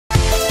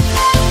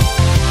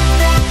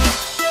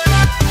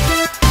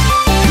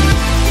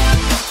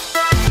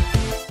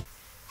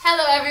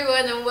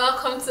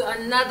welcome to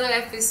another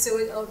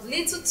episode of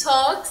Little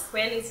Talks,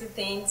 where little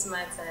things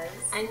matters.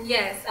 And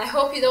yes, I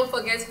hope you don't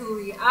forget who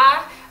we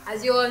are.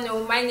 As you all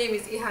know, my name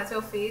is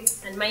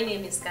Ihator, and my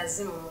name is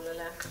Kazeem,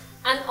 Omolola.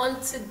 And on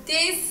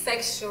today's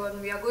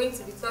section, we are going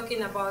to be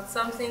talking about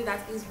something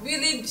that is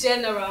really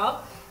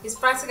general. It's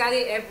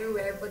practically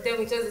everywhere, but then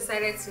we just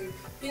decided to,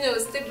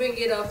 still bring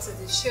it up to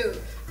the show.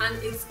 And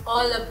it's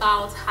all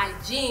about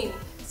hygiene.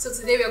 So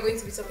today we are going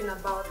to be talking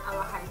about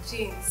our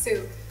hygiene.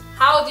 So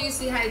how do you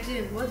see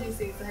hygiene? What do you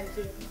say is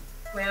hygiene?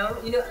 Well,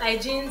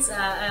 hygiene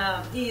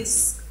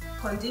is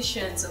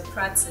conditions or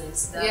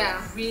practice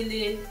that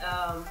really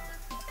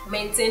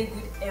maintain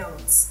good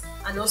health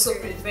and also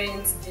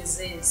prevent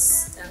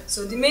disease.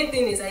 So the main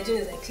thing is hygiene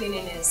is like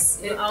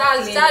cleanliness.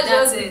 That's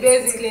just the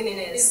basic.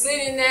 Cleanliness. It's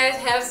cleanliness,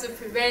 helps to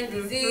prevent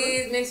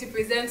disease, makes you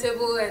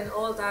presentable and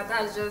all that.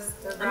 That's just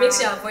it makes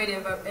you avoid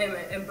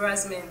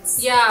embarrassment.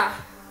 Yeah,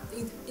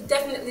 it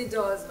definitely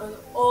does on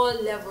all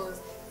levels.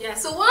 Yeah,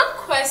 so one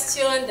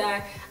question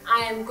that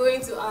I am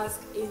going to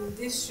ask in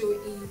this show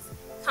is,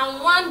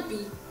 can one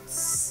be,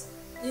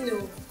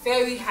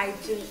 very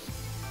hygienic,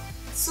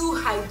 too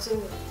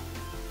hygienic?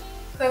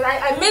 Because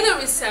I made a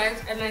research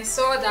and I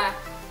saw that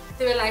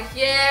they were like,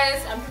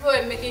 yes, and people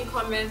were making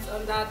comments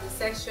under the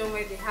section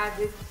where they had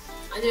it,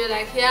 and they were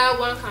like, yeah,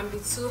 one can be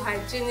too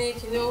hygienic,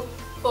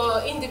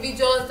 for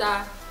individuals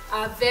that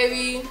are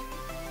very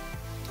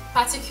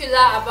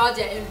particular about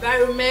their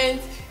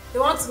environment. They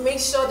want to make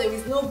sure there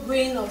is no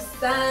grain of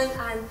sand,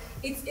 and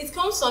it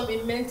comes from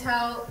a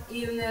mental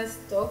illness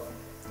stuff.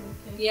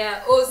 Okay.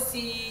 Yeah,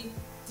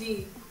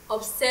 OCD,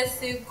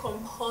 obsessive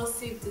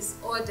compulsive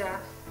disorder.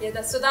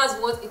 Yeah, so that's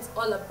what it's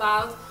all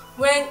about.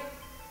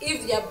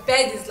 If your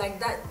bed is like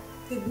that,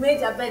 they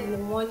made their bed in the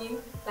morning,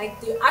 like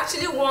they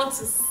actually want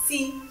to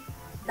see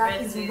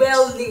that it's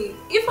well laid.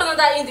 If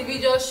another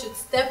individual should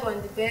step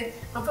on the bed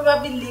and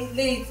probably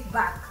lay it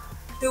back,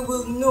 they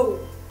will know.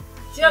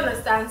 Do you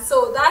understand?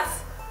 So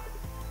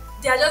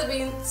they are just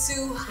being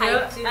too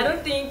hygienic. I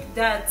don't think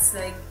that's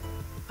like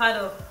part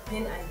of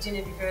being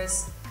hygienic,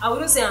 because I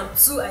wouldn't say I'm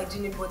too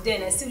hygienic, but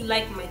then I still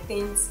like my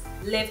things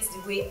left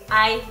the way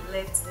I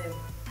left them.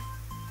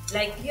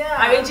 Like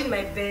arranging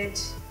my bed,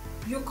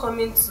 you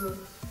coming to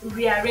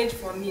rearrange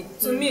for me.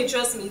 To me,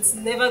 trust me, it's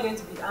never going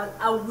to be.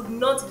 I would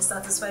not be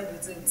satisfied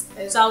with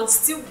it. So I would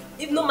still,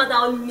 no matter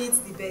how neat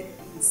the bed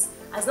is,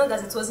 as long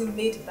as it wasn't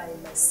made by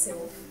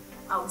myself,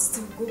 I would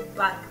still go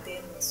back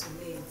there to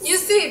lay it. You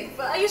see,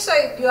 but are you sure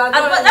you are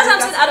not? That's what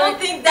I'm saying. I don't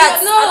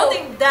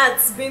think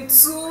that's been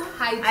too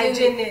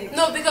hygienic.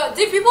 No, because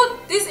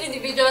these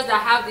individuals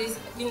that have this,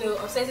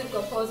 obsessive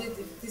compulsive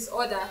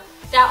disorder,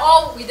 they're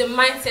all with the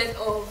mindset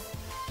of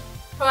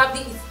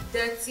probably it's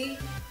dirty.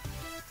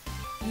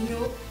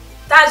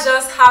 That's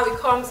just how it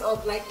comes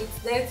up. Like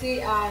it's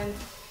dirty and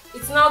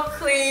it's not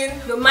clean.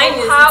 The mind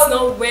is it's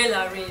not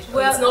well arranged.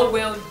 It's not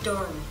well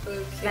done.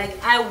 Okay.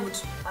 Like I would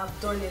have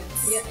done it.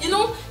 Yeah.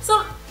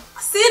 So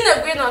seeing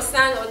a grain of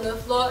sand on the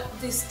floor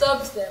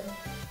disturbs them.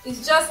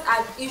 It's just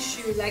an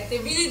issue. Like they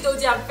really do.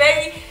 They are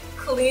very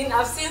clean.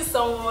 I've seen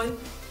someone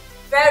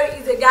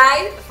it's a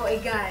guy. For a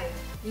guy,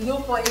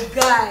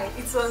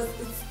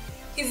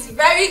 he's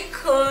very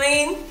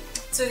clean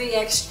to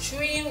the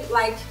extreme.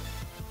 Like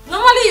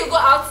normally you go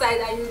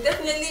outside and you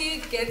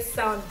definitely get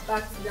sound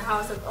back to the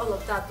house and all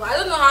of that, but I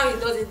don't know how he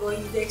does it, but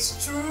he's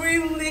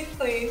extremely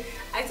clean.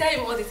 I tell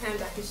him all the time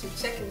that he should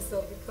check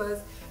himself,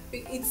 because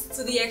it's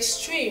to the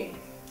extreme.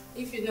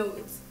 If it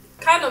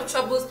kind of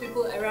troubles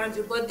people around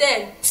you, but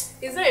then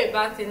it's not a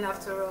bad thing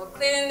after all.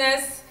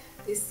 Cleanliness,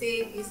 they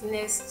say, is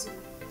next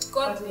to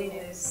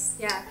godliness.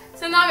 Yeah.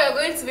 So now we are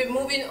going to be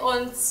moving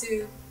on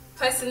to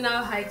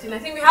personal hygiene. I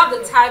think we have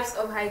the types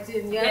of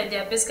hygiene. Yeah,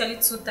 there are basically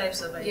two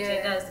types of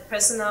hygiene. That's the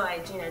personal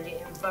hygiene and the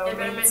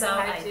environmental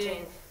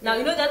hygiene.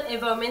 Now that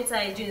environmental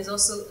hygiene is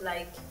also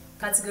like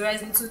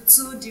categorized into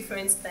two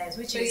different types,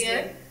 which is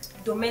the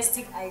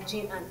domestic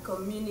hygiene and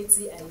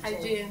community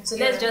hygiene. So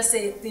let's just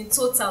say in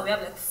total we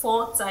have like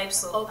 4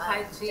 types of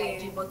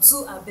hygiene, but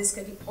 2 are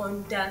basically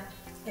under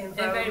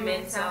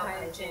environmental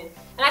hygiene.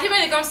 And I think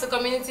when it comes to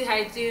community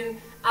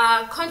hygiene,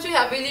 our country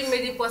have really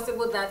made it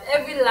possible that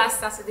every last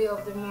Saturday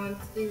of the month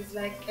is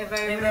like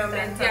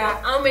environmental. Yeah.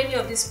 How many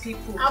of these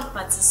people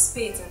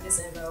participate in this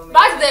environment?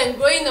 Back then,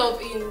 growing up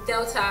in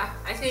Delta,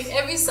 I think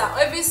every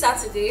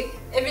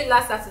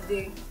last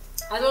Saturday,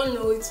 I don't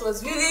know, it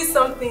was really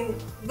something.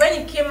 When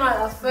it came out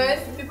at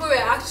first, people were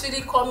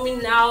actually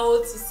coming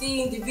out to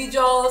see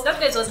individuals. That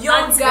place was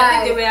young active. guys.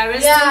 I think they were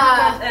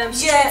arresting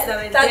streets that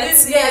were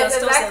dirty and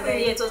stuff like that.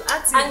 It was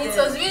active. And it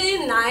was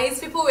really nice.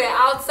 People were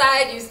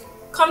outside. You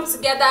come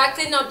together,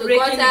 clean up the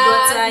gutter,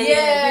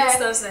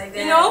 stuff like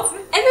that.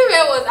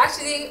 Everywhere was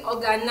actually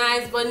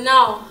organized, but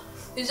now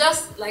it's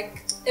just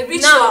like a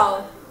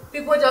ritual.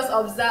 People just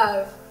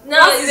observe. No,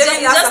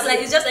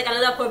 it's just like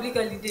another public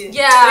holiday.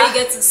 Yeah, where you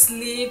get to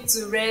sleep,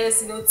 to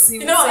rest, especially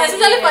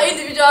for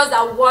individuals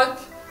that work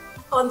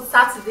on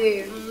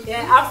Saturdays.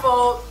 And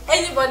for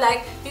anybody,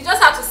 like you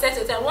just have to set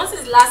your time. Once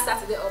it's last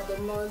Saturday of the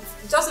month,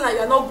 just know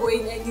you're not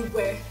going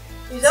anywhere.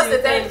 You just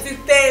set time to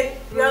 10.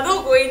 You are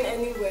not going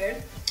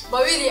anywhere.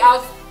 But really,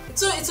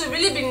 it would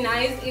really be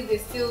nice if they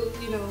still,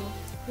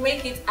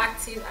 make it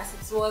active as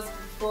it was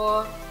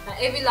before.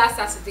 Like every last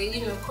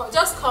Saturday,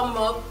 just come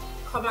out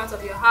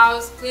of your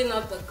house, clean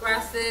up the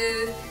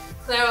grasses,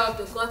 clear up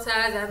the gutters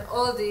and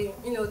all the,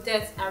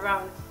 dirt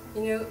around.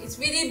 It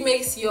really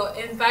makes your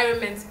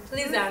environment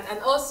pleasant and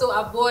also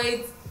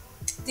avoid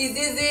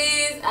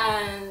diseases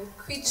and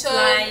creatures,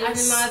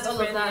 animals,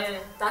 all of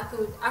that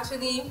could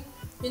actually,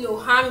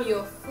 harm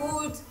your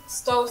food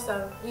stuffs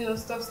and,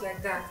 stuffs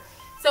like that.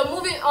 So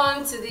moving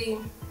on to the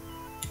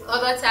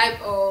other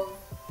type of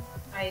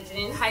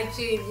hygiene,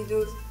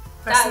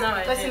 personal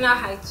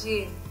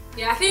hygiene.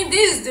 Yeah, I think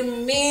this is the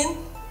main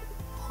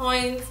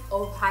point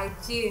of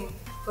hygiene,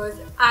 because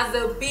as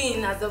a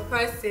being, as a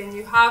person,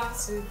 you have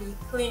to be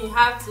clean, you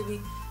have to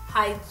be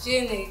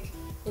hygienic,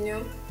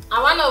 And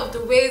one of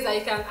the ways that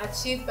you can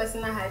achieve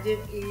personal hygiene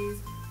is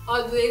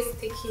always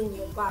taking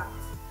your bath.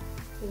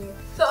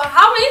 So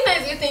how many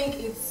times do you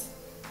think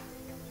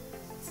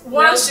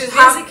one should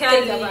have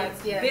taken a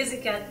bath? Yeah.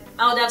 Basically,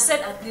 I would have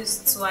said at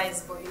least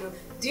twice, but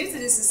due to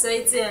the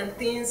society and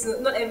things,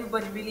 not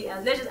everybody really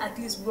has. Let's just at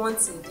least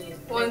once a day.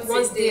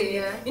 Once a day,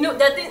 yeah.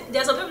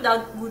 There are some people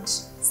that would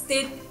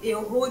stay a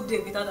whole day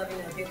without having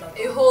their bath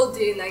at all. A whole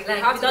day, like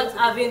without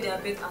having their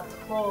bath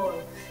at all.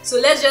 So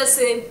let's just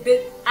say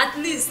at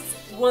least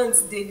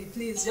once daily,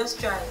 please, just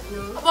try,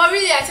 But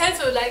really, I tend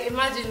to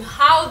imagine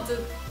how do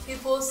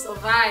people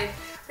survive?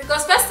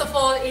 Because first of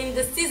all, in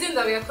the season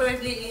that we are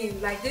currently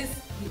in, like this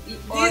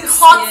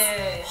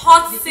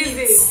hot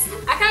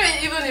season, I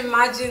can't even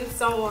imagine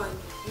someone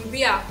you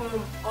be at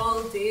home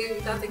all day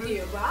without taking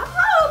your bath.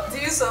 How do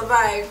you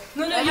survive?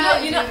 No,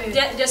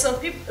 there's some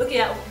people.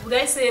 Okay, would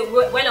I say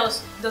when there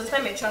was the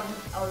time I traveled,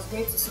 I was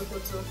going to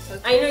Sokoto.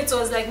 Okay. I know it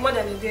was like more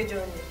than a day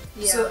journey.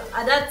 Yeah. So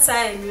at that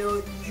time,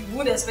 you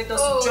wouldn't expect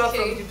us to drop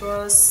from the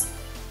bus.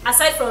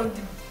 Aside from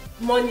the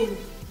morning,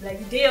 like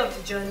the day of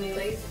the journey,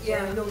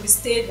 we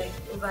stayed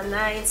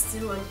overnight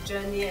still on the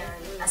journey,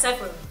 and aside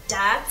from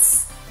that,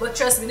 but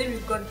trust me, then we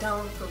got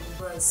down from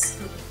the bus.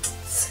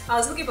 I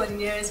was looking for the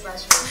nearest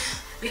bathroom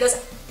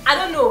because I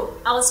don't know,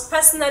 I was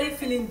personally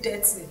feeling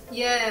dirty.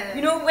 Yeah.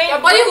 When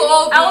your body will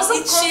all be I was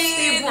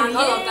itchy and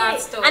all of that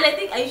stuff. And I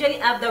think I usually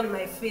have that with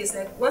my face.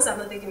 Like once I'm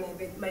not taking my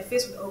bath, my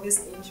face would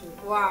always inch me.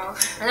 Wow.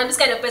 And I'm this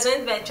kind of person,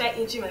 if I try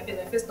inching my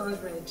face turns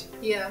red.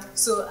 Yeah.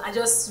 So I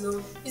just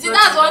You see,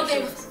 that's one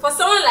thing. For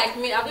someone like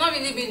me, I've not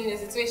really been in a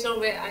situation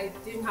where I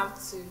didn't have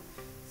to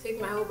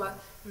take my whole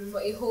bath for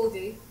a whole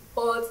day.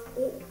 But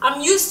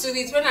I'm used to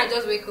it. When I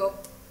just wake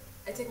up,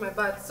 I take my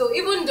bath. So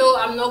even though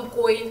I'm not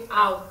going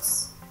out,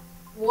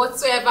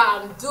 whatsoever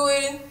I'm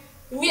doing,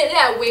 immediately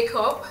I wake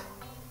up,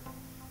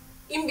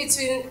 in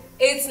between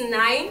 8 and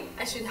 9,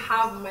 I should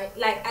have my,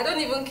 I don't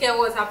even care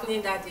what's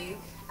happening that day.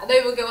 I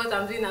don't even care what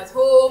I'm doing at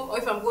home or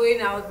if I'm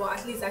going out, but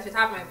at least I should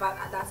have my bath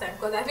at that time,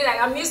 because I feel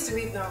like I'm used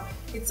to it now.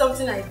 It's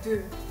something I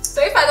do.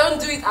 So if I don't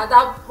do it at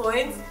that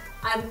point,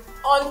 I'm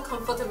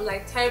uncomfortable,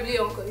 terribly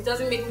uncomfortable. It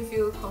doesn't make me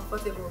feel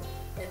comfortable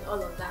and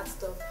all of that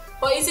stuff.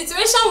 But in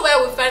situation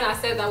where we find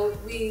ourselves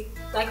that we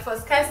for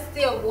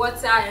scarcity of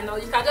water and all,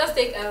 you can just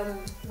take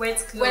wet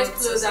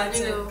clothes and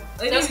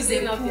just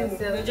clean up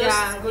yourself.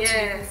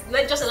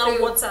 Just allow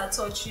water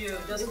touch you.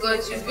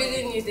 Because it's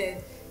really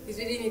needed. It's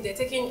really needed.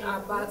 Taking a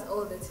bath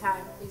all the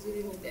time is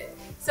really needed.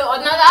 So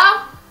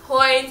another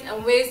point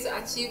and ways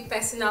to achieve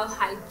personal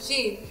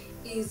hygiene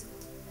is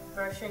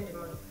brushing the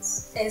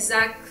mouth.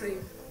 Exactly.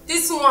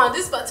 This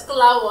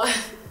particular one.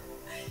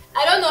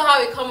 I don't know how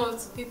it comes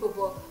up to people,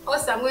 but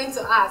also I'm going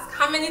to ask,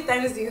 how many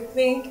times do you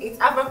think it's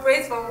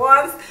appropriate for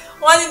one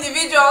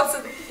individual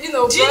to,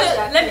 brush?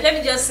 Let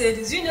me just say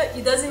this.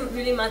 It doesn't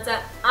really matter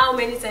how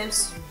many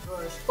times you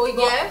brush. Oh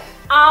yeah.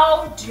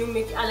 How do you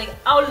make it?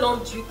 How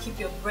long do you keep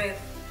your breath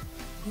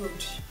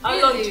good?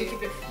 How long do you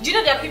keep it? Do you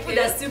know there are people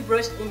that still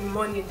brush in the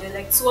morning?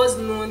 They're towards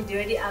noon, they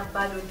already have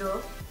bad odor.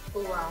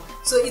 Oh wow.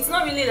 So it's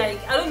not really I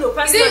don't know.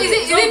 Is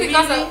it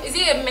because is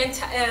it a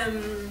mental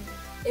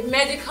a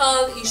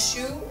medical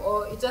issue,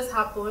 or it just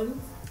happens?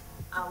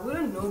 I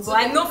wouldn't know, but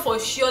I know for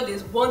sure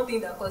there's one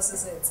thing that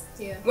causes it.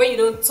 Yeah. When you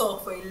don't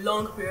talk for a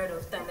long period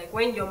of time,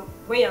 when you're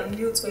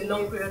mute for a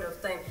long period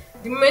of time,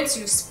 the moment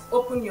you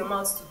open your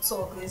mouth to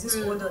talk, there's this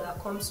odor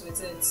that comes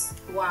with it.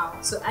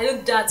 Wow. So I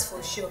know that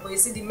for sure. But you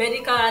see, the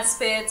medical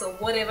aspect or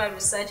whatever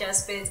research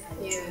aspect,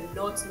 I do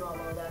not know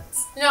about that.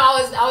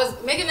 I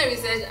was making a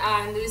research,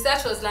 and the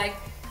research was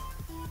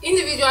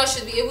individuals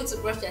should be able to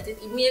brush their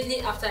teeth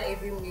immediately after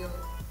every meal.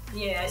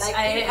 Yeah,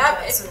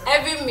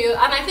 every meal,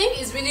 and I think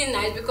it's really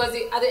nice because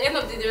at the end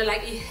of the day,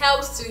 it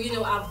helps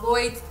to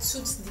avoid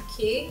tooth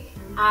decay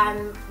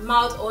and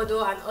mouth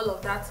odor and all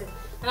of that thing.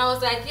 And I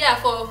was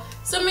for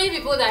so many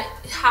people that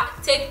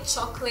take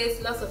chocolates,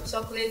 lots of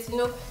chocolates,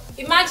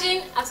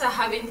 imagine after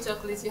having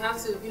chocolates, you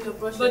have to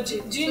brush your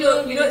teeth. Do you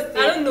know?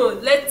 I don't know.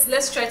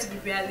 Let's try to be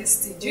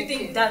realistic. Do you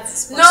think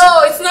that's possible?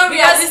 No, it's not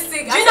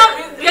realistic.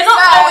 You're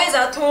not always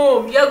at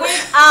home. You're going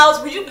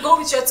out. Would you go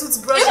with your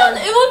toothbrush?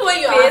 Even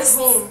when you're at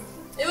home,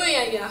 even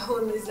when you're at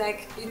home, it's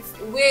like it's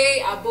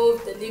way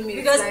above the limit.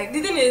 Because like,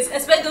 the thing is,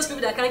 especially those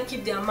people that can't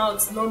keep their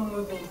mouths not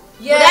moving.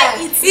 Yeah,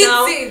 They eat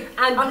now eating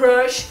and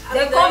brush,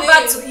 then come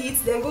back to eat,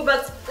 then go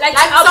back. Like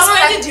I'm someone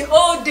spending the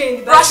whole day in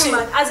the brushing.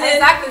 bathroom. As in,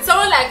 Exactly.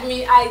 Someone like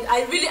me,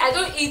 I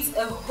don't eat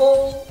a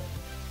whole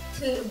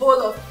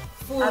bowl of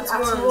food at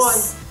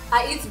once.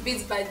 I eat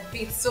bit by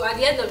bit. So at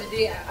the end of the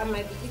day, I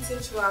might be eating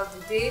throughout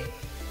the day.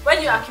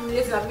 When you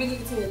accumulate it, I'm really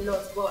eating a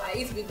lot, but I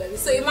eat bit by bit.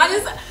 So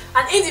imagine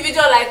an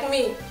individual like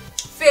me,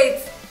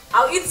 Faith,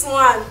 I'll eat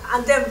one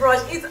and then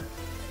brush.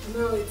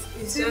 No,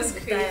 it's just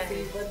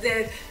crazy. But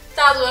then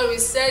that's what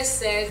research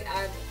says,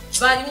 and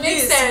but it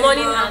makes sense.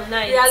 Morning and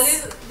night.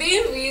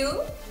 Being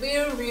real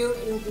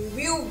in the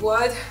real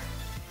world,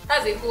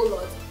 that's a whole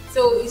lot.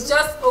 So it's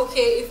just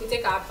okay if we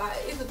take our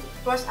bath, if we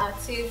brush our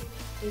teeth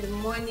in the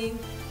morning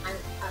and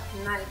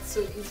at night.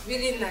 So it's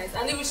really nice,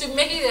 and we should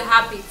make it a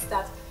habit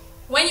that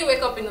when you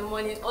wake up in the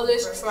morning,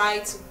 always try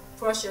to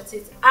brush your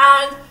teeth,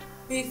 and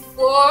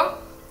before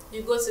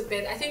you go to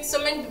bed. I think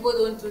so many people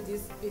don't do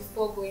this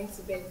before going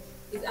to bed.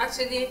 It's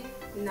actually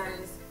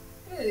nice.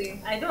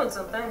 Really? I don't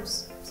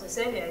sometimes.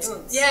 Sincerely, I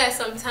don't. Yeah,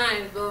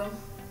 sometimes, but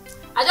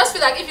I just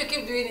feel like if you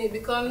keep doing it, it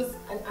becomes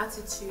an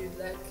attitude.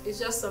 Like it's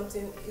just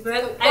something.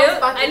 But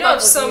I know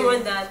of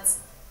someone that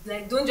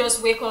like don't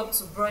just wake up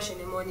to brush in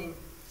the morning.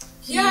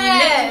 He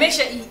make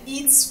sure he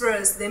eats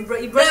first, then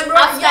he brushes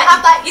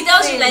after. It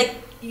tells you like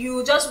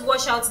you just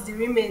wash out the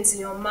remains in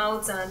your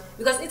mouth, and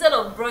because instead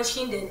of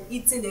brushing then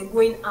eating then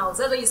going out,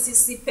 that's why you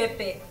see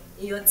pepper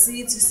in your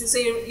teeth. You see, so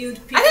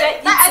you'd prefer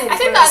eating I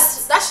think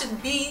first. that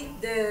should be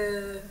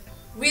the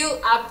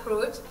real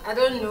approach. I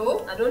don't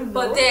know.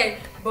 But then,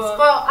 for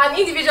an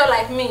individual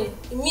like me,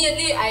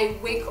 immediately I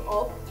wake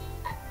up,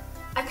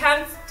 I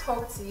can't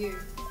talk to you.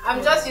 I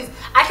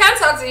can't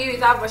talk to you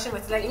without brushing my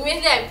teeth. Like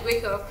immediately I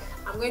wake up,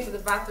 I'm going to the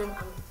bathroom,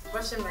 I'm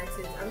brushing my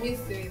teeth. I'm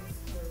used to it.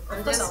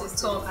 Of course I will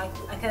talk.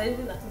 I can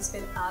even at least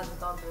spend hours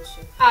without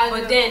brushing.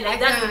 But then, like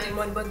that's in the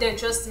morning. But then,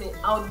 trust me,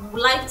 I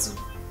would like to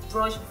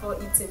brush before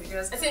eating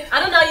because I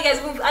don't know how you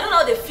guys move. I don't know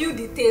how they feel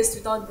the taste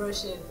without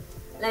brushing.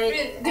 Like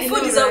really?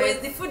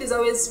 the food is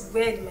always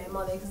weird in my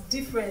mouth. Like it's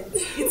different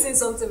eating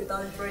something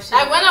without brushing.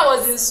 Like when I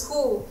was in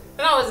school,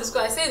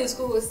 I stayed in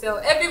school hostel.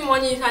 Every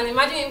morning, you can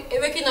imagine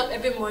waking up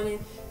every morning.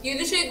 You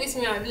literally greet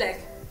me and I'd be like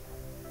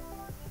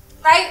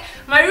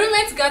my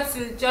roommates got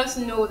to just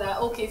know that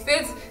okay,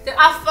 Faith.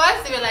 At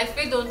first they were like,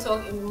 Faith don't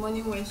talk in the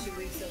morning when she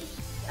wakes up,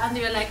 and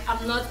they were like,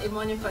 I'm not a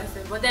morning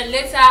person. But then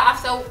later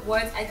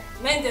afterwards, I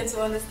meant them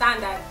to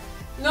understand that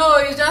no,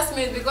 you just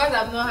mean because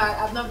I've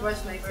not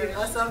brushed my teeth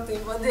or something.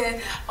 But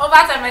then over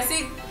time, I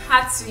still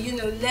had to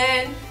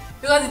learn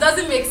because it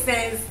doesn't make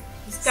sense.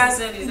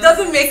 It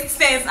doesn't make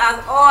sense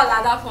at all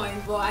at that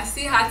point. But I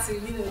still had to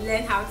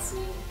learn how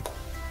to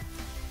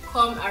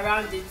come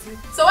around it.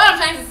 So what I'm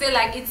trying to say,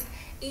 like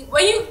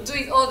when you do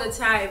it all the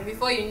time,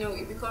 before you know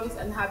it becomes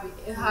a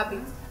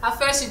habit. At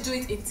first you do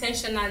it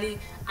intentionally,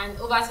 and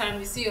over time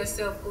you see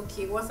yourself,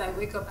 okay, once I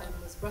wake up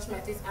I must brush my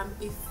teeth, and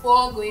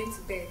before going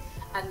to bed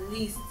at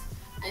least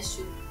I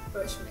should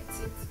brush my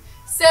teeth.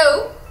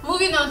 So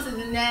moving on to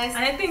the next.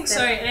 And I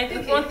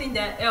think one thing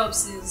that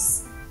helps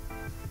is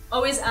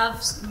always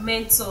have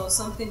mentor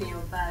something in your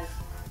bag.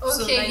 Okay,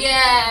 so like,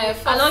 yeah,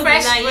 for along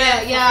fresh the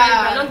line,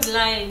 yeah. Along the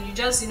line, you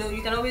just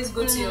you can always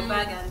go to your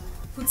bag and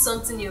put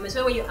something in your mouth,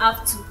 especially when you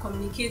have to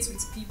communicate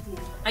with people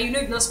and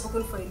you've not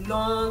spoken for a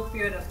long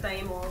period of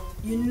time, or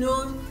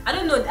I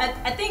don't know.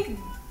 I think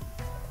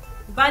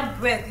bad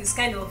breath is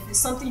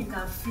something you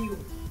can feel.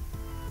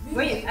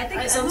 Really? I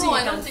think it's something you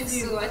can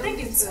feel. So. I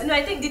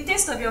think the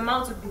taste of your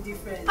mouth would be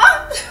different.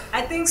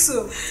 I think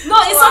so. No,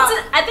 it's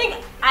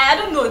something. I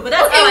don't know, but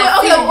that's how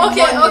I feel in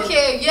the morning.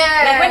 Okay,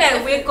 yeah. Like when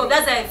I wake up,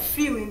 that's how I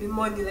feel in the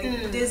morning.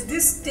 Like there's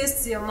this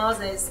taste in your mouth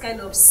that is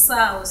kind of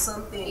sour or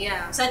something.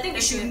 Yeah. So I think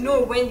you should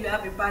know when you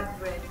have a bad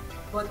breath.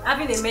 But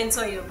having a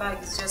mentor in your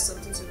bag is just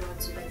something to run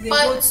to.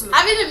 Like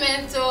having a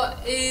mentor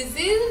is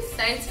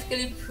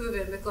scientifically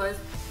proven, because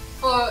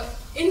for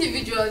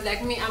individuals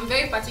like me, I'm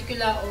very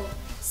particular of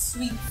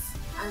sweets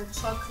and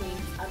chocolate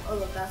and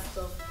all of that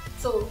stuff.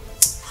 So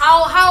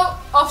how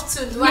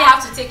often do I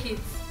have to take it?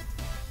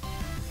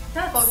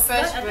 I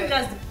think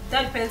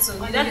that depends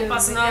on you. That's a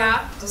personal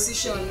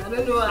decision. Okay. I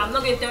don't know. I'm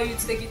not going to tell you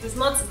to take it. It's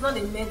not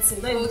a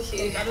medicine.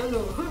 Okay. I don't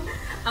know.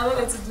 I'm not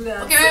going to do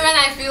that. Okay, when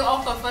I feel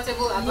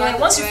uncomfortable about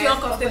once you feel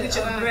uncomfortable with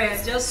your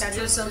breath, just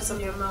something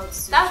in your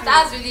mouth.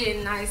 That's really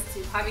a nice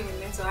tip, having a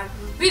mentor, and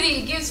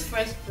really it gives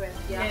fresh breath.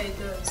 Yeah, it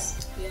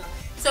does. Yeah.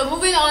 So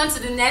moving on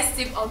to the next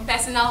tip on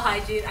personal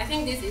hygiene, I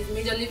think this is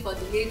majorly for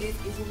the ladies,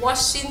 is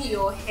washing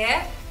your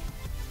hair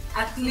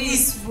at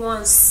least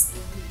once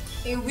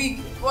a week.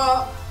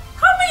 Well,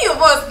 how many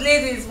of us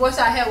ladies wash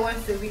our hair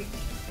once a week?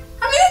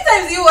 How many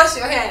times do you wash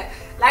your hair?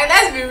 Like,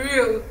 let's be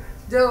real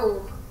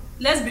though.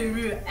 Let's be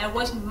real. I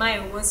wash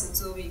mine once in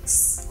 2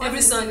 weeks.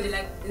 Every Sunday,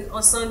 like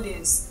on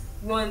Sundays,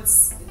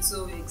 once in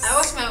 2 weeks. I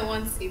wash mine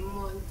once a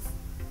month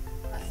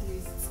at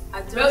least.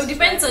 adjust. Well, it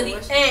depends on the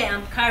wash. air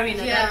I'm carrying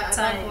at that at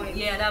time. that point.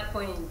 Yeah, at that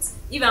point.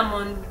 If I'm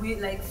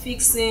on like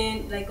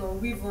fixing, like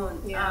on weave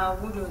on, I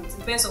wouldn't. It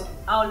depends on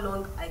how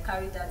long I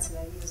carry that till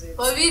I use it.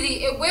 But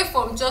really, away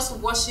from just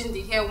washing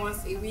the hair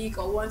once a week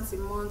or once a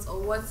month or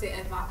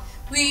whatsoever,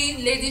 we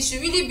ladies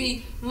should really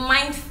be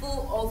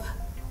mindful of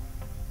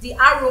the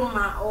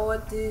aroma or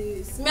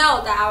the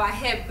smell that our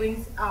hair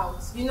brings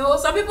out. You know,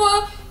 some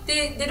people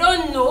they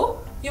don't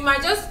know. You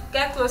might just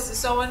get close to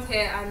someone's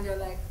hair and you're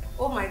like,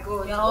 oh my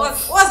god,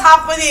 what's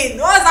happening?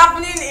 What's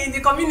happening in the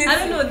community? I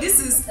don't know. This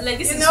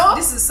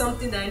is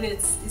something that I know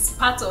it's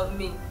part of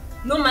me.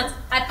 No matter,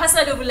 I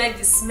personally don't like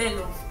the smell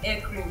of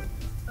hair cream.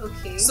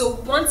 Okay.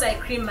 So once I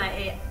cream my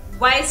hair,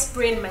 while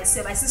spraying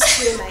myself, I still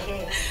spray my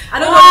hair. I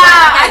don't know.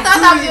 I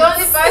thought I'm the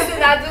only person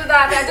that do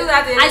that. I do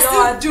that a lot.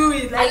 I still do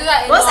it. Like, I do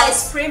that a once lot. I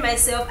spray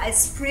myself, I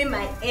spray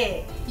my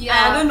hair.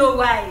 Yeah. I don't know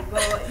why,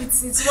 but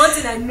it's one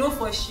thing I know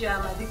for sure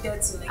I'm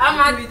addicted to. Like,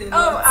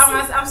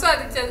 I'm so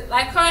addicted.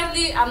 Like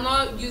currently, I'm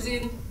not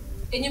using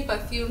any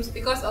perfumes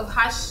because of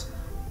harsh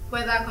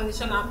weather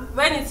condition.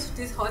 When it's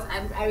this hot,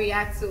 I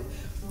react to.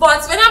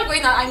 But when I'm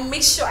going out, I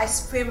make sure I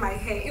spray my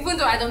hair, even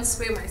though I don't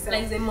spray myself.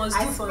 Like they must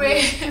do for me.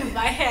 I spray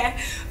my hair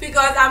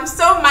because I'm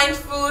so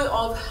mindful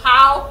of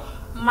how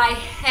my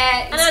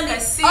hair is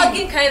perceived. I'm a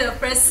hugging kind of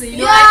person, you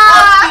know, I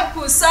hug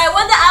people. So I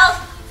wonder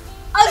how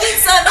hugging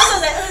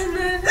someone like, oh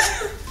no.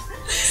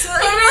 So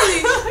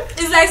really,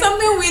 it's like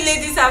something we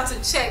ladies have to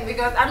check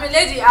because I'm a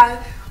lady and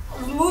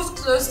moved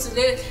close to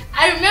ladies.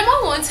 I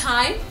remember one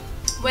time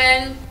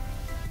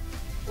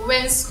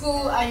when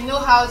school, I know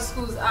how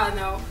schools are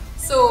now.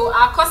 So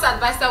our course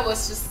advisor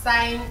was to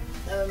sign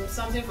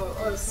something for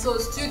us. So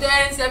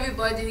students,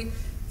 everybody.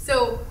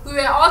 So we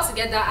were all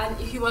together and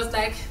he was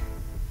like,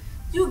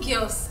 you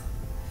girls,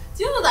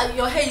 do you know that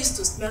your hair used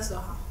to smell so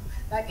hard?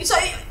 Like, you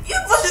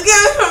supposed to get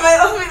away from my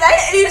office. Like,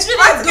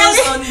 especially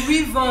those on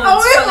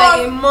weave-ons for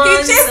like a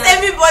month. He chased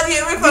everybody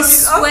away from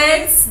his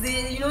office.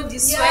 The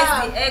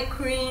sweat, the hair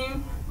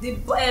cream, the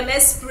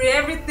MS spray,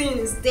 everything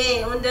is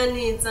there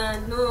underneath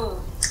and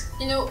no.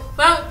 You know,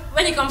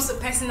 when it comes to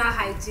personal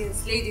hygiene,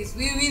 ladies,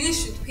 we really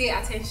should pay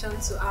attention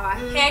to our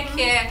hair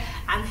care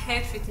and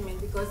hair treatment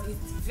because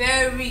it's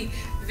very,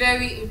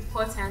 very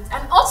important.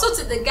 And also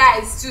to the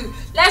guys too.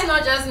 Let's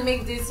not just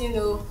make this, you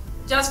know,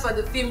 just for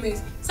the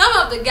females. Some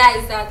of the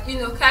guys that, you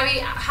know,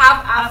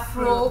 have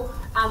afro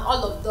and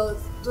all of those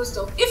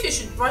stuff. If you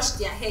should brush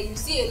their hair, you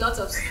see a lot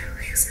of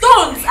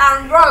stones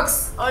and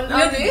rocks on the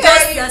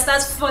hair that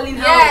starts falling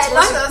out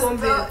once you comb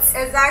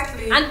it.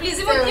 Exactly. And please,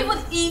 even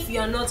if you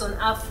are not on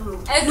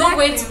afro, know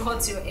when to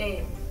cut your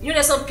hair. You know,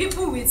 there's some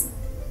people with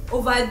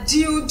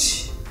overdue,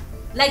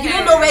 like you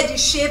don't know where the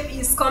shape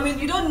is coming.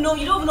 You don't know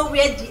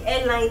where the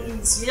hairline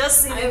is. You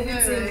just see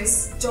everything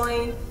is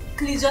joined.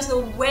 Please just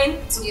know when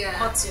to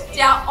cut your hair.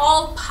 They are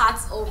all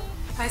parts of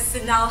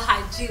personal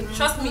hygiene.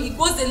 Trust me, it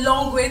goes a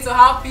long way to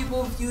how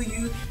people view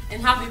you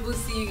and how people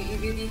see you.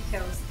 It really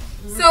helps.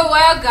 So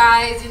well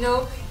guys, you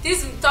know,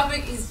 this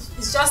topic is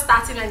just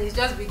starting and it's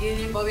just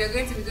beginning, but we are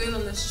going to be going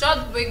on a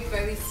short break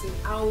very soon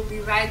and we'll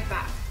be right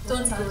back.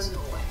 Don't go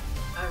nowhere.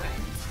 Alright.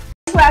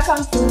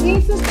 Welcome to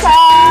Little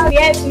Talk,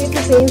 where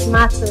little things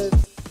matters.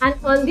 And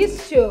on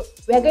this show,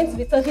 we are going to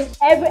be touching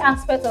every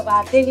aspect of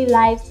our daily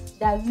lives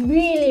that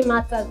really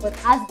matters but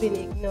has been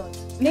ignored.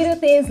 Little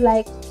things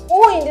like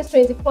who in this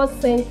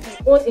 21st century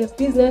owns a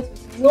business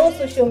with no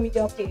social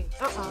media page.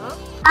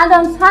 And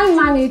on time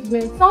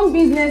management, some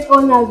business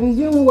owners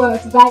resume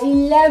work by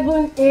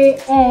 11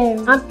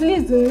 a.m. And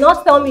please do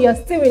not tell me you're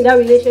still in that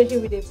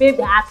relationship with a babe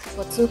that asks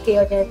you for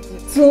 2K urgently.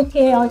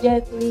 2K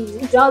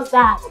urgently, just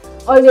that.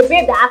 Or the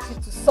babe that asks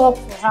you to sub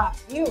for her.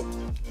 You.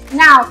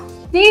 Now,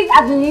 these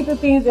are the little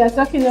things we are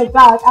talking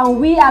about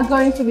and we are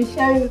going to be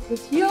sharing it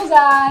with you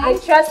guys.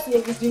 And trust me,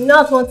 you do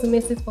not want to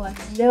miss it for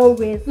no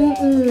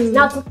reason.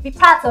 Now, to be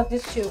part of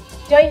this show,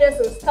 join us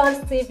on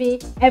Stunt TV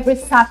every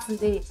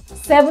Saturday,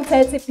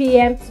 7:30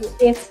 p.m. to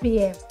 8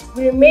 p.m.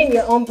 We remain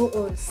your humble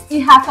hosts,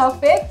 Ihator,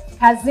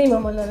 Kazeem,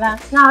 Omolola.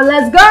 Now,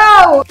 let's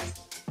go!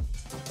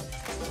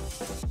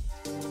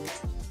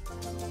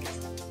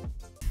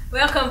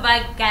 Welcome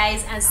back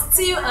guys, and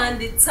still on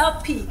the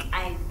topic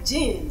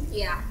hygiene.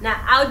 Yeah. Now,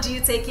 how do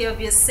you take care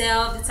of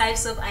yourself, the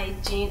types of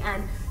hygiene,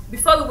 and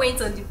before we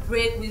went on the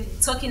break, we were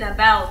talking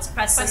about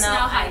personal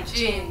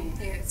hygiene.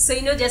 Yes. So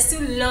you know, there's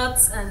still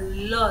lots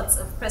and lots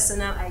of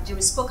personal hygiene.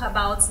 We spoke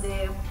about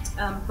the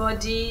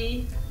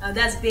body,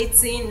 that's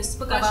bathing. We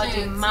spoke about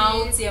the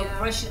mouth,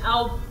 brushing.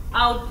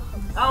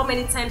 How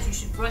many times you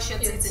should brush your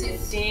teeth in a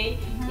day?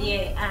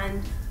 Yeah,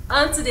 and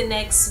on to the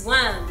next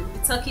one. We'll be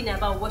talking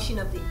about washing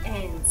of the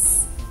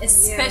hands,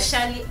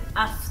 especially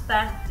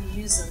after the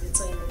use of the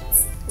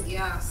toilet.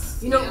 Yes.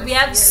 You know, we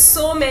have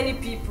so many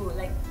people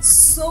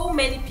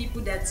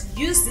that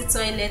use the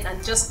toilet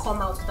and just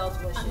come out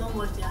without washing. And don't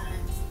wash their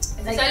hands.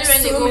 Like,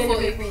 Especially when they go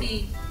for a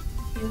pee.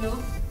 You know,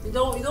 you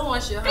don't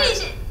wash your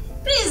hands.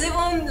 Please,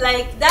 even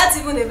like that's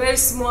even a very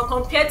small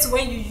compared to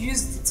when you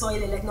use the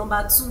toilet, like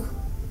number 2.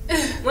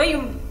 When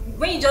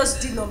when you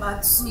just did number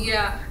 2,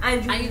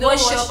 and you don't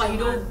wash wash up and you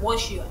your don't hand.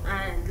 wash your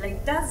hand,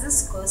 like that's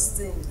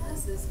disgusting.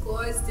 That's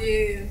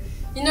disgusting.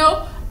 You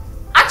know,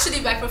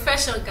 actually by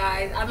profession,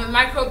 guys, I'm a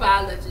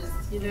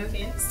microbiologist, you know.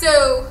 Okay.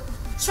 So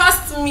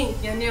trust me,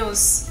 Your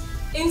nails.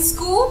 in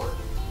school,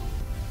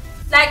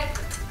 like,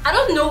 I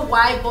don't know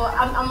why, but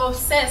I'm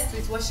obsessed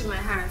with washing my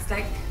hands.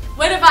 Like,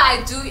 whenever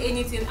I do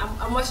anything,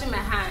 I'm washing my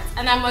hands.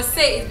 And I must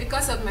say it's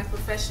because of my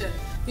profession.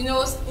 You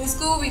know, in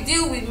school we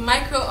deal with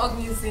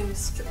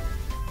microorganisms.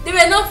 They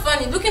were not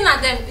funny. Looking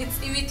at them,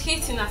 it's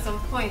irritating at some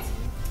point.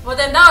 But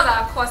then that was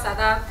our course at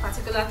that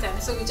particular time,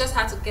 so we just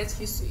had to get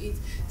used to it.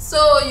 So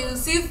you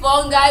see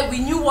fungi, we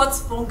knew what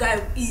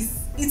fungi is.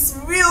 It's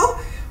real.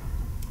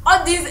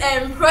 All these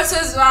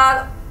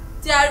protozoa,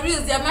 they are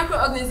real, they are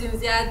microorganisms,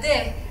 they are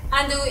there.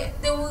 And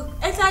they will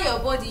enter your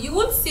body. You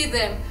won't see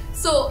them.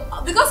 So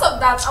because of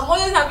that, I'm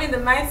always having the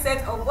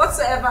mindset of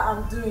whatsoever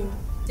I'm doing,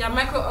 there are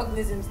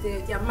microorganisms there,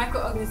 there are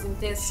microorganisms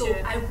there. So Sure.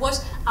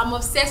 I'm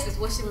obsessed with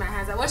washing my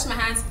hands. I wash my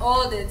hands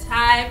all the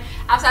time,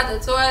 after the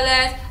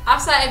toilet,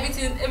 after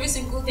everything, every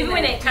single thing. Even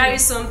when I carry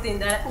something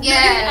that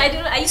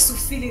I used to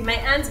feel it. My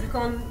hands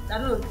become, I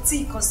don't know,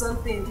 thick or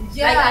something.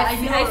 Yeah, like,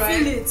 I know, I right?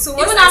 feel it. So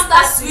even once I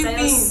after start it, I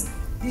sweeping, just-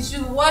 you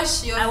should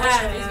wash your I hands.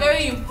 wash my It's hands.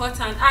 very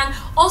important. And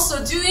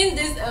also during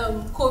this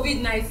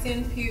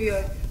COVID-19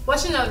 period,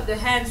 washing of the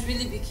hands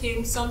really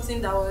became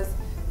something that was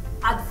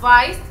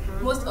advised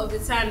most of the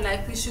time.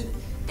 Like, we should,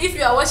 if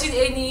you are watching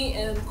any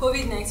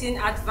COVID-19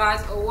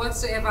 advert or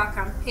whatsoever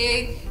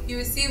campaign, you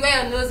will see,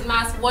 wear your nose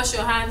mask, wash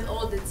your hands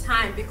all the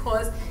time,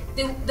 because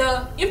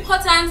the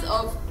importance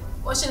of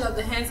washing of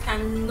the hands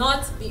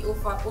cannot be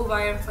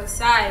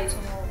overemphasized.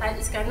 Like,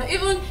 it cannot,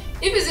 even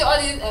if you see all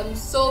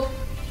these soap,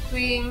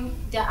 cream,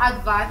 their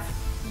adverts,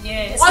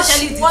 yeah, wash,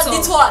 especially what Dettol.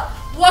 it what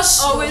wash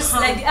Always your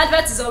like hand. the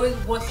advert is always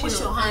wash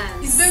Your hand.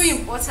 hands. It's very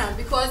important,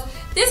 because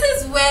this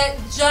is where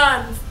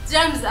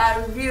germs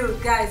are real,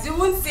 guys. You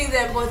won't see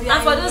them, but they are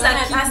And for in those your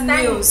that hand. keep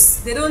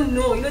nails, they don't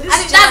know. You know, these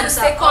And that's germs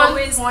the are second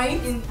always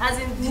point. as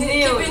in Keeping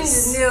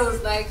nails. the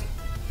nails, like,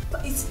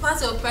 it's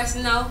part of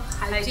personal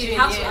hygiene. Hygiene,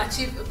 How yeah. to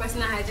achieve a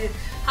personal hygiene.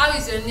 How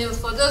is your nails?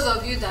 For those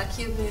of you that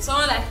keep nails,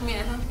 someone like me,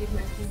 I don't keep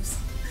my nails.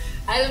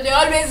 They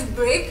always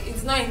break.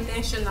 It's not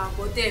intentional,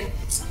 but then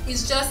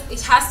it's just,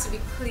 it has to be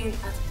clean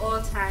at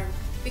all times,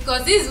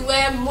 because this is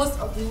where most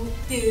of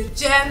the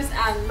germs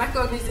and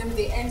microorganisms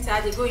they enter.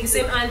 They go in The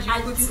same hand you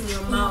put in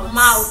your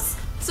mouth.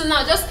 So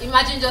now just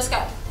imagine just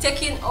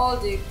taking all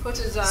the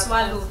protozoa,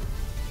 Swallow.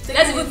 taking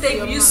Let's it even to take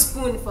your use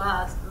mouth. spoon for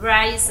our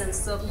rice and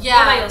stuff.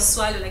 Yeah. Over your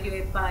swallow, like your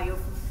eba, your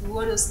fufu,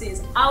 all those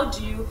things. How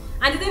do you?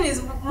 And the thing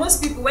is,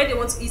 most people when they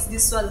want to eat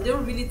this swallow, they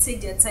don't really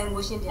take their time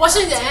washing their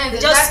Hands, They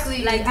just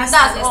exactly. like And this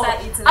that's and they all. start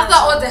eating. After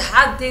all the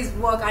hard days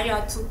work, and you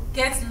have to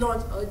get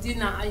lunch or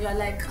dinner, and you're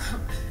like,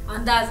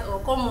 and that's all.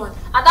 Come on.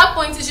 At that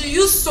point, you should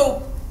use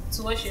soap.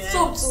 to wash your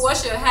Soap hands. to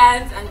wash your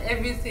hands and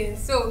everything.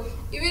 So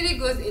it really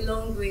goes a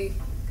long way,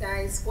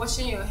 guys.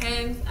 Washing your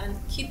hands and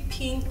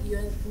keeping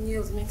your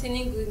nails,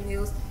 maintaining good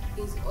nails,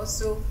 is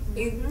also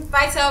a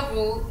vital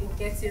role in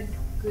getting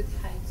good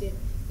hygiene.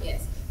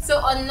 Yes. So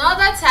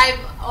another type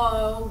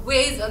of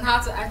ways on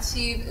how to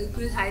achieve a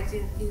good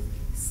hygiene is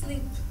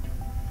sleep.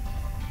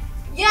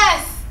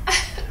 Yes.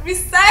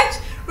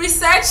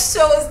 research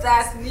shows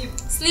that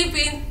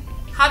sleeping,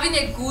 having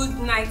a good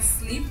night's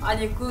sleep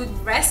and a good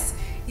rest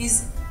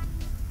is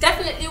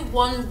definitely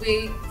one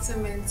way to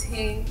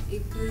maintain a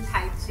good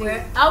hygiene.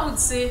 Well, I would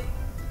say,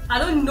 I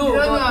don't know, You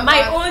don't but know my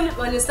about- own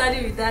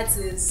understanding with that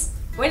is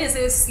when they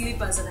say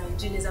sleep as an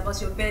hygiene, is about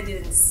your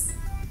beddings.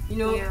 You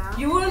know, Yeah.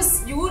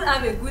 you would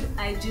have a good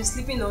hygiene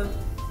sleeping on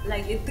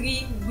like a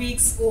 3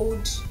 weeks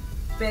old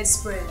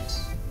bedspread.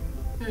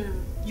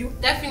 You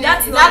Definitely.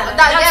 That's not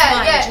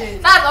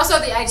hygiene. That's also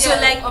the idea. So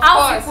like, of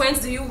how course.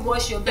 frequent do you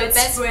wash your The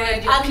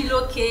bedspread, bedspread your and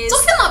pillowcase?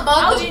 Talking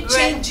about how the do you bed,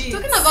 change it?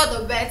 talking about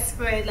the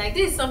bedspread, like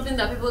this is something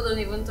that people don't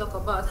even talk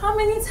about. How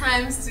many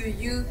times do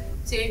you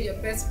change your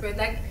bedspread?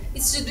 Like,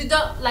 it should be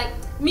done like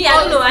Me, I all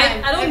don't the know.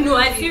 time, I don't every know.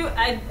 I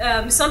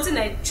week. feel something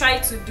I try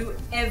to do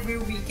every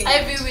weekend.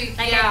 Every week,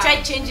 Like yeah. I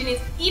try changing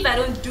it. If I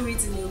don't do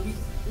it in a week,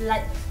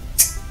 like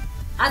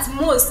at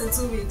most in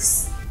 2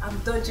 weeks, I'm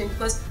done changing,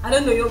 because I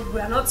don't know your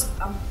way.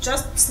 I'm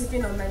just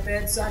sleeping on my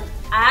bed, so I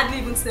hardly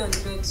even stay on the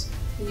bed.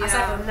 Yeah.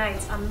 Aside from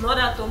night, I'm not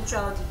at home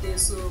throughout the day.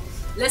 So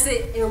let's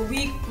say a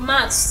week,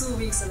 max 2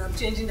 weeks, and I'm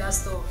changing that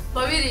stuff.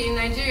 But really, in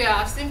Nigeria,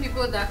 I've seen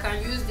people that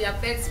can use their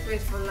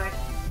bedspread for like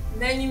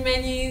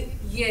many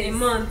years. A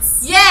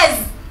month.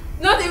 Yes,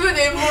 not even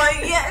a month.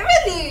 Yeah,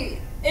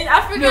 really. In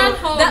African No,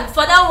 homes,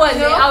 for that one,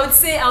 You know? I would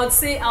say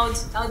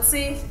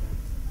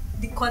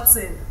the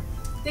cotton.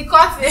 the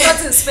curtain. You got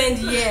to spend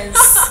years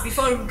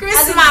before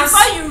Christmas.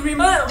 before you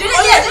remember. The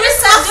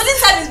only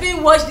time is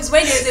being watched is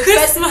when there's a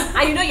person Christmas.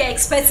 and you know you're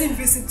expecting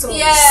visitors.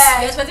 Yeah,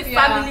 You're expecting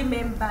yeah. family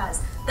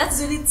members. That's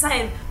the only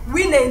time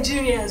we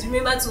Nigerians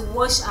remember to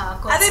wash our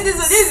I curtains. think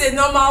this is a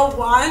normal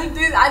one. And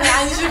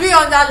it should be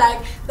under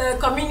like the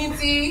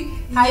community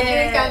hygiene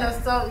Yeah. kind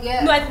of stuff.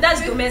 Yeah. No, I think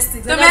that's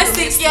domestic.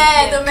 Domestic,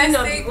 yeah, Clean up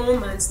domestic. the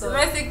home and stuff.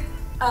 Domestic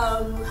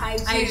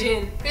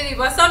hygiene. Really,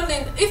 but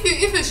something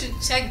if you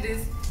should check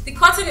this, the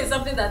curtain is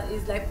something that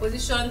is like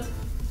positioned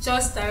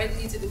just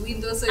directly to the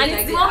window, so and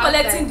it's like more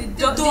collecting the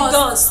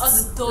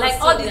dust, like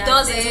all the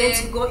dust that's meant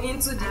to go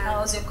into the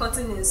house. Your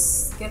curtain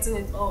is getting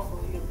it off for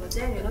you, but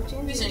then you're not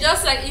changing. You should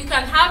just like you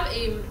can have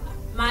a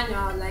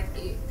manual, like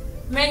a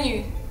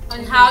menu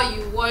on how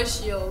you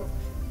wash your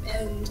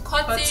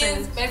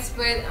curtains,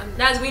 bedspread, and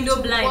that's window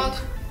blind.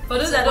 For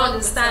those that don't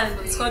understand,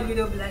 it's called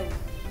window blind.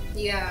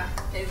 Yeah,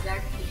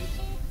 exactly.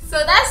 So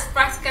that's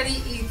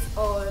practically it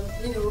on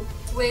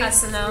ways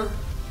personal. To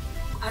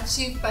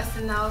achieve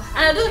personal hygiene.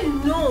 And I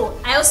don't know,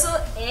 I also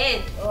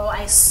heard or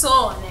I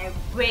saw and I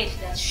read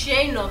that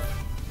sharing of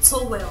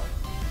towel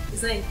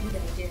is not a good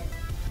idea.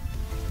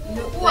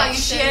 Who are they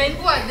sharing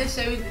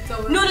the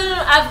towel? No,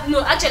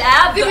 actually I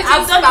have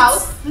done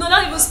it. No,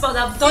 not even spouse.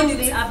 I've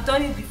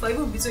done it before,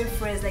 even between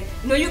friends. Like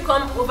you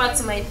come over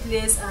to my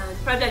place and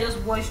probably I just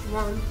washed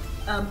one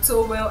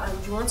towel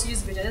and you want to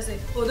use it, I just say,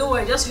 oh don't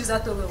worry, just use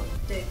that towel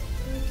there.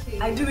 Okay.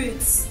 I do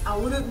it. I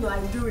wouldn't know, I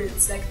do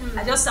it. Like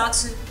I just start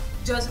to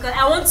just because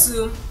I want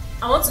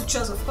to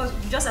trust. Of course,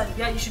 you just have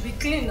you should be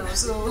clean now.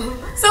 So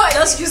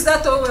just use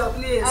that towel,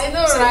 please. I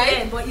know, right?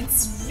 Yeah, but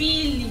it's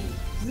really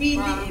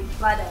a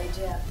bad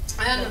idea.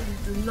 I don't know.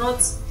 Do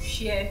not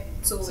share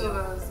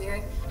towels.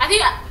 Yeah. I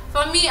think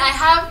for me,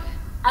 I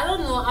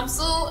don't know. I'm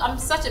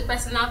such a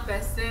personal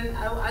person.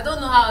 I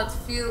don't know how I'd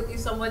feel if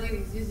somebody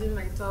is using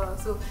my towel.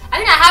 So I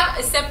think I have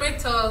a separate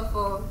towel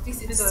for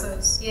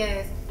visitors.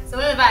 Yes. So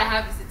whenever I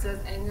have visitors,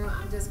 I know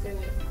I'm just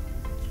gonna.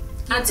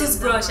 And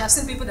toothbrush. I've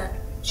seen people that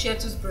share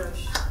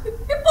toothbrush.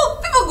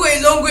 People go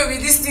a long way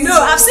with these things.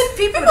 No, I've seen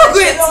people that go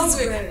share a long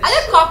toothbrush. way. Are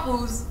they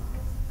couples?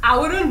 I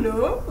wouldn't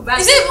know. But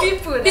is it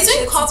people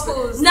between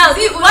couples? Now,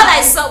 what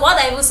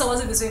I even saw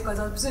wasn't between couples.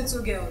 It was between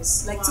two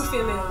girls, like two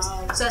females.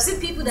 So I've seen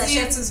people that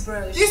share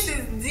toothbrush. This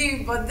is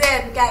deep, but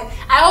then, guys,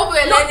 I hope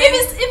we're learning.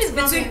 If it's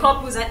between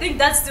couples, I think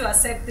that's still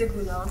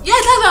acceptable now. Yeah,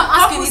 that's what I'm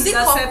asking. Couples is it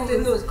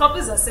acceptable? No,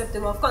 couples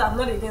acceptable. Of course, I'm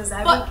not against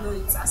that. I don't know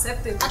it's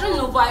acceptable. I don't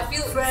know, but I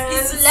feel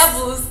it's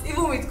levels.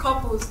 Even with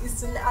couples,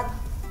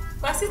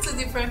 we're still two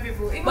different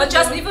people.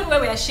 Even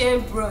when we are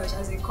sharing brush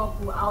as a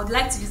couple, I would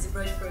like to use the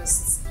brush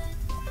first.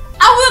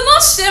 I will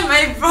not share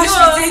my brush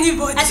with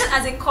anybody. I said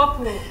as a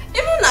couple.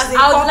 Even as a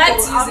couple, I would like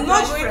to use the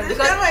brush first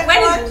because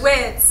when it's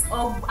wet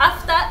or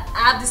after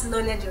I have this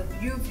knowledge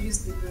of you've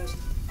used the brush,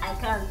 I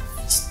can't.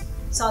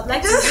 So I'd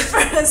like to use it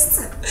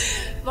first.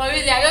 But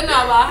really, I don't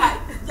know about how.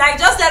 Like,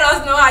 just let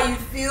us know how you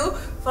feel.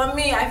 For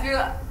me, I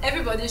feel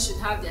everybody should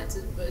have their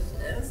toothbrush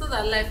so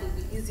that life will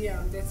be easier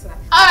and better.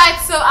 Alright,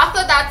 so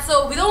after that,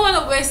 so we don't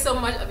want to waste so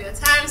much of your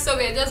time, so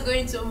we're just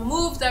going to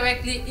move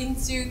directly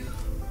into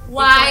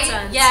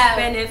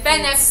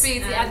benefits,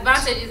 the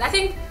advantages. I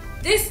think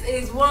this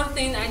is one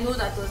thing I know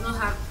that does not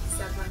have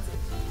disadvantage.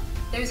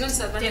 There is no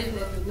disadvantage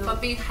for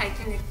being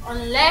hygienic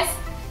unless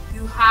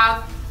you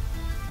have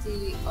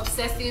the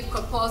obsessive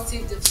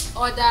compulsive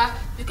disorder.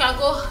 You can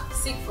go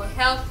seek for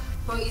help,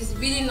 but it's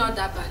really not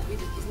that bad.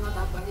 Really, it's not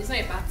that bad. It's not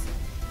a bad thing.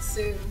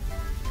 So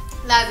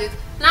that's it.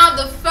 Now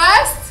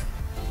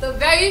the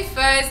very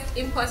first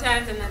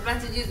important and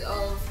advantages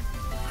of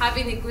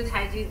having a good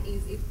hygiene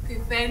is it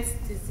prevents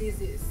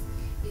diseases.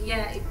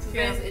 Yeah, it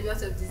prevents a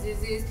lot of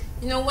diseases.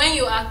 When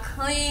you are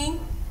clean,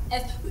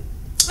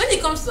 when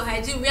it comes to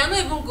hygiene, we are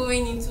not even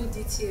going into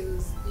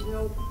details.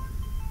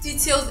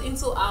 Details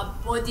into our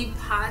body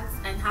parts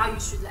and how you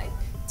should like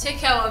take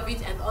care of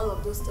it and all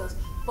of those stuff.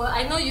 But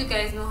I know you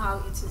guys know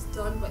how it is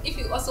done. But if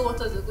you also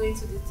want us to go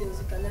into details,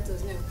 you can let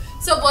us know.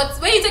 So, but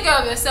when you take care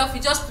of yourself,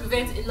 you just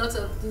prevent a lot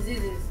of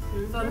diseases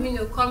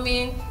from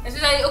coming.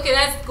 Especially, okay,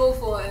 let's go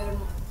for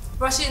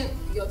brushing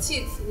your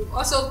teeth. We've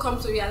also come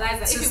to realize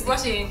that if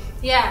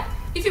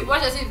you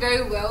brush your teeth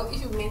very well,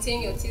 if you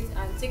maintain your teeth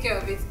and take care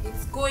of it,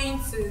 it's going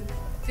to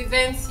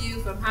prevent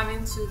you from having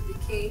tooth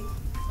decay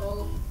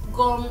or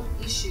gum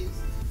issues.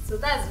 So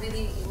that's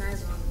really a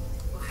nice one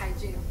for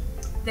hygiene.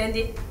 Then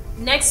the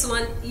next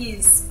one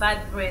is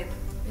bad breath.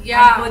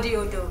 Yeah. And body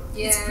odor.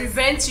 It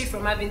prevents you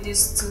from having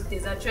these two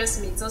things. And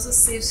trust me, it also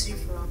saves you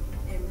from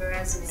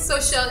embarrassment.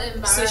 Social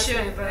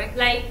embarrassment.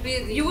 Like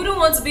really, you wouldn't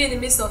want to be in the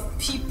midst of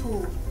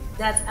people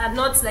that are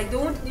not like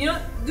those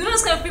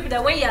kind of people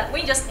that when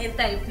you just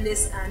enter a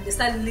place and they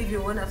start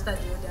leaving one after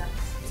the other,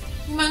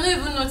 you might not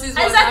even notice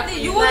what's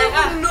happening. You wouldn't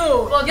even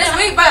know. But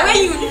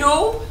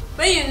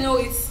when you know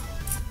it's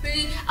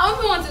really. I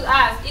also want to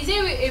ask: is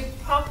there a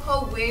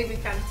proper way we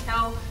can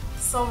tell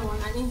someone,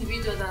 an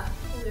individual, that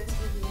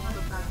excuse me, you have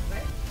a bad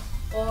breath,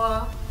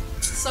 or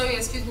sorry,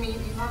 excuse me,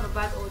 you have a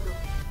bad odor?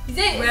 Is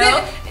there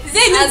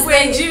as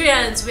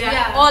Nigerians, we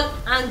are all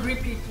angry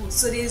people,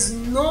 so there's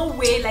no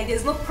way, like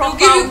there's no proper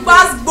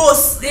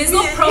there's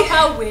no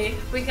proper way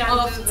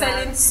of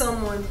telling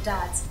someone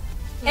that.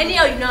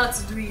 Anyhow you know how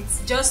to do it,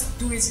 just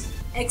do it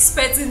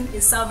expecting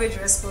a salvage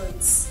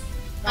response.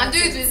 And do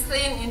it with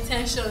clean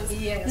intentions.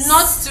 Yes.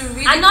 Not to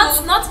really and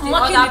not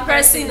mocking the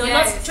person or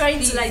not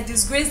trying to like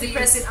disgrace the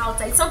person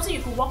outside. It's something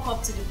you could walk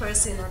up to the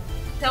person and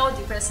tell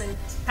the person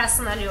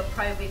personally or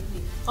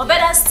privately. Or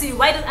better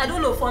still, I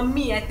don't know, for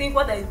me, I think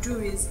what I do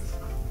is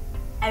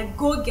I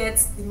go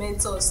get the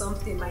mentor or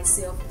something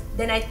myself,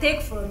 then I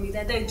take from it,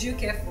 and then do you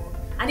care for?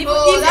 And even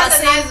if that's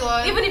a you're saying, nice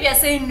one. even if you're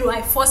saying no,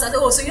 I force it.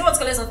 Oh, so you know what's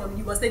color from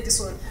you must take this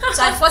one.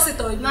 So I force it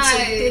on you, Nice. so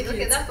you take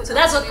Okay, it. So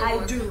that's what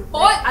I do.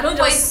 Like, I don't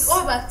just.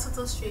 What about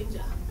total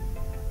stranger?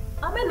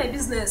 I mind my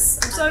business.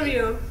 I'm sorry,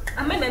 oh.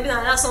 I mind my business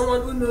and that's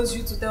someone who knows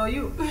you to tell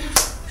you.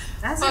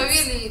 That's But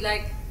it. really,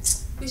 like,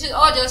 we should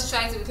all just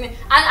try to be clean. And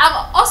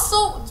I've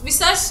also,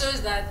 research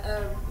shows that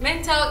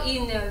mental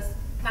illness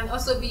can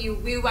also be a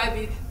way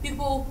why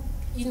people,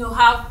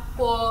 have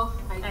poor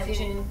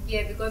hygiene.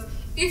 Yeah, because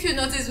if you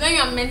notice, when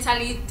you're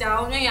mentally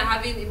down, when you're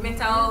having a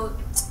mental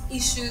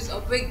issues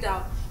or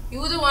breakdown, you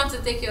wouldn't want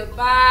to take your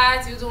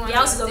bath, you wouldn't want The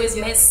house to is always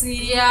take messy.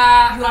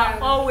 Yeah. You are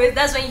always,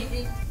 that's when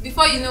you.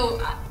 Before you know,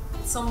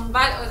 some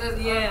bad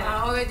odors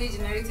are already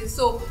generated.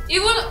 So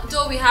even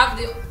though we have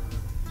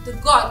the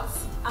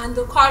guts and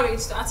the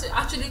courage to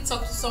actually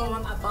talk to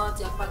someone about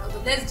their bad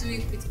odor, let's do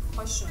it with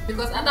caution,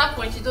 because at that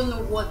point you don't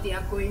know what they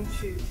are going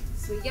through.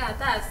 So yeah,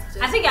 that's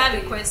just, I think I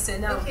have a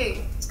question now.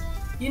 Okay.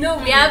 We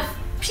have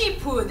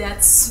people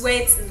that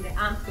sweat in the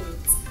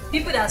armpits,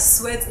 people that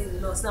sweat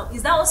in lot. Now,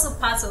 is that also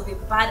part of a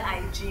bad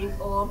hygiene,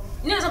 or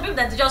some people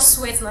that just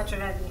sweat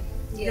naturally?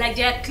 Yeah. Like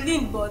they are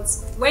clean, but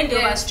when they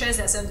overstress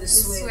themselves, they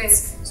sweat.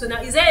 So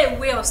now, is there a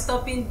way of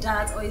stopping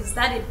that, or is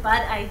that a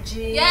bad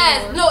hygiene?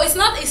 Yes, no, it's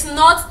not. It's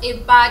not a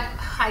bad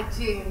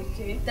hygiene.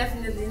 Okay,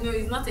 definitely, no,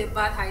 it's not a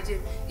bad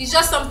hygiene. It's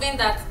just something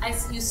that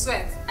you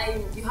sweat,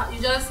 and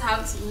you just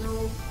have to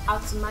know how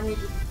to manage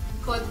it.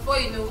 Because before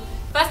you know,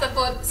 first of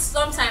all,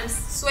 sometimes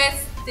sweat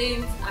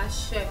stains are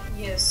shirt.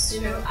 Yes,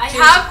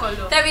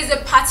 there is a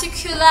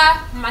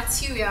particular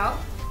material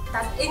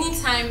that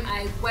anytime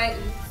I wear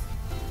it,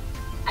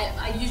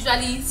 I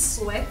usually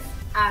sweat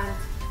and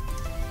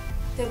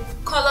the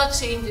color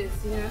changes,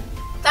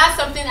 That's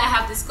something I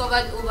have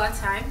discovered over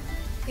time.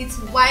 It's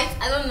white,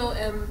 I don't know,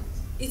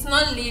 it's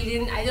not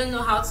linen, I don't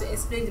know how to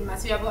explain the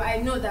material, but I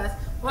know that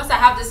once I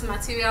have this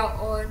material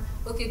on,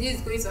 okay, this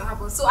is going to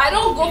happen. So I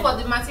don't go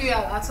for the material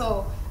at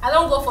all. I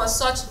don't go for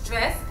such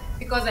dress,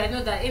 because I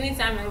know that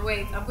anytime I wear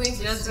it, I'm going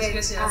to just sweat.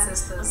 Your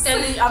ancestors.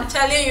 I'm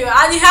telling you,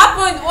 and it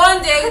happened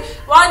one day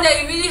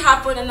it really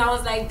happened, and I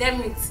was like,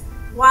 damn it.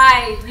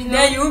 Why?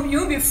 Then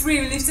you'll be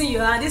free lifting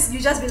your hand. You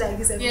just be like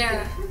this every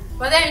day.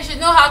 But then you should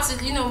know how to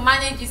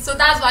manage it. So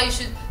that's why you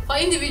should, for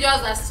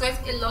individuals that sweat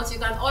a lot, you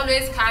can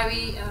always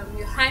carry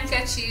your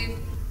handkerchief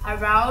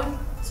around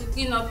to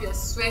clean up your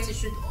sweat. You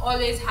should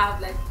always have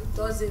like a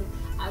dozen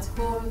at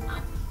home,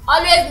 and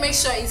always make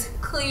sure it's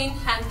clean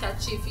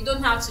handkerchief. You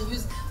don't have to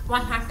use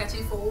one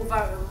handkerchief for over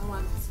a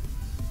month.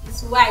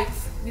 It's white.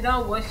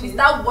 Without washing.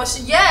 Without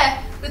washing,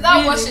 yeah.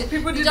 Without washing.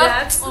 People do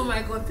that. Oh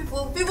my god,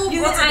 people go to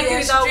the without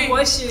extreme.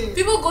 Washing.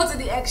 People go to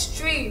the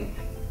extreme.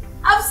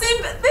 I've seen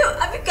people.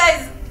 I mean,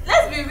 guys,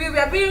 let's be real. We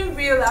are being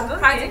real and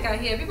practical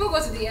here. People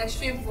go to the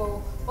extreme for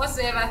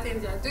whatsoever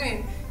things they are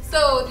doing.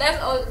 So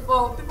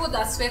for people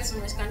that sweat too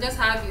much, you can just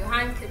have your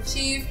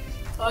handkerchief,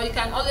 or you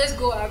can always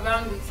go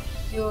around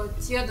with your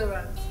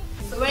deodorant.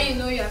 So when you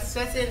know you are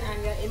sweating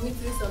and you are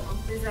emitting some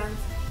unpleasant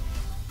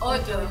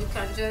odor, you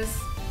can just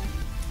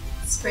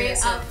spray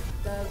out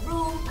the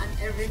room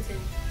and everything.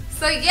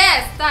 So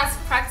yes, that's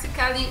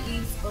practically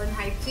it on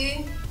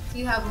hygiene. Do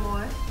you have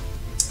more?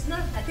 No,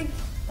 I think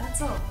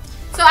that's all.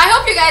 So I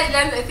hope you guys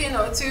learned a thing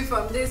or two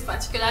from this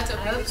particular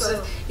topic, because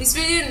so. It's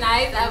really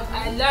nice.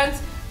 I learned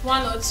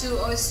one or two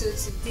also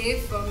today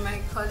from my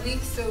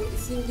colleagues. So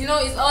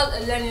it's all a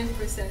learning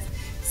process.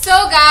 So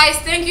guys,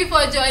 thank you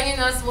for joining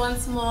us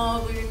once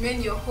more. We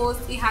remain your host,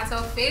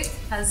 Ihator Faith.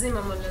 Kazeem,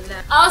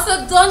 Omolola.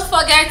 Also, don't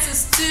forget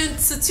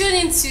to tune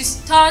into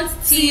Stunt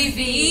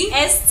TV.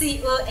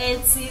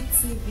 STONT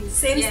TV.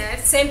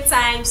 Same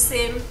time,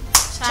 same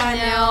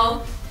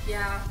channel.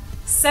 Yeah.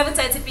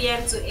 7:30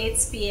 p.m. to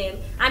 8 p.m.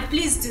 And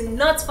please do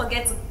not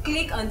forget to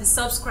click on the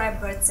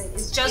subscribe button.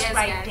 It's just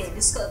right there.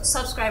 The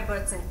subscribe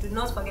button. Do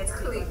not forget to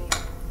click on it.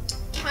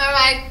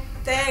 Alright,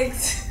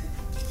 thanks.